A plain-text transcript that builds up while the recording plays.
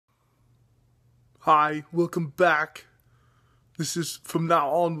Hi, welcome back. This is from now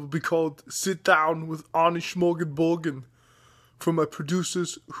on will be called Sit Down with Arnie Shmorgenborgen from my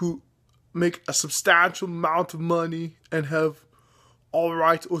producers who make a substantial amount of money and have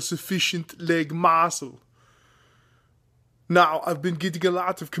alright or sufficient leg muscle. Now, I've been getting a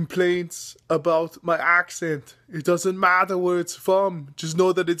lot of complaints about my accent. It doesn't matter where it's from, just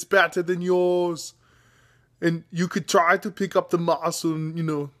know that it's better than yours. And you could try to pick up the muscle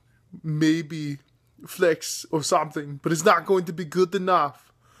and, maybe flex or something, but it's not going to be good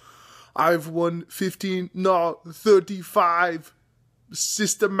enough. I've won 35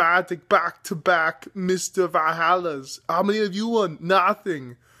 systematic back-to-back Mr. Valhallas. How many have you won?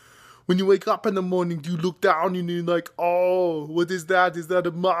 Nothing. When you wake up in the morning, do you look down and you're like, oh, what is that? Is that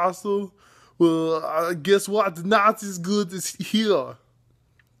a muscle? Well, guess what? Not as good as here.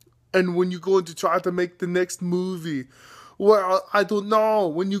 And when you're going to try to make the next movie, well, I don't know.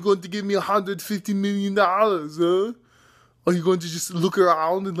 When you're going to give me $150 million, huh? Are you going to just look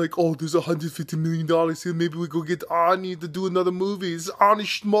around and like, oh, there's $150 million here. Maybe we go get Arnie to do another movie. It's Arnie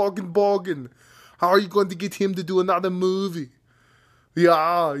Shmorgenborgen. How are you going to get him to do another movie?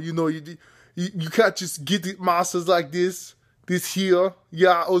 Yeah, you can't just get it masters like this. This here.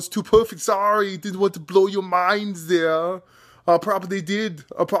 Yeah, oh, it's too perfect. Sorry, didn't want to blow your minds there. I probably did.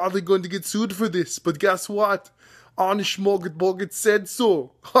 I'm probably going to get sued for this. But guess what? Arnie Shmorgenborgen said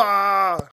so. Ha!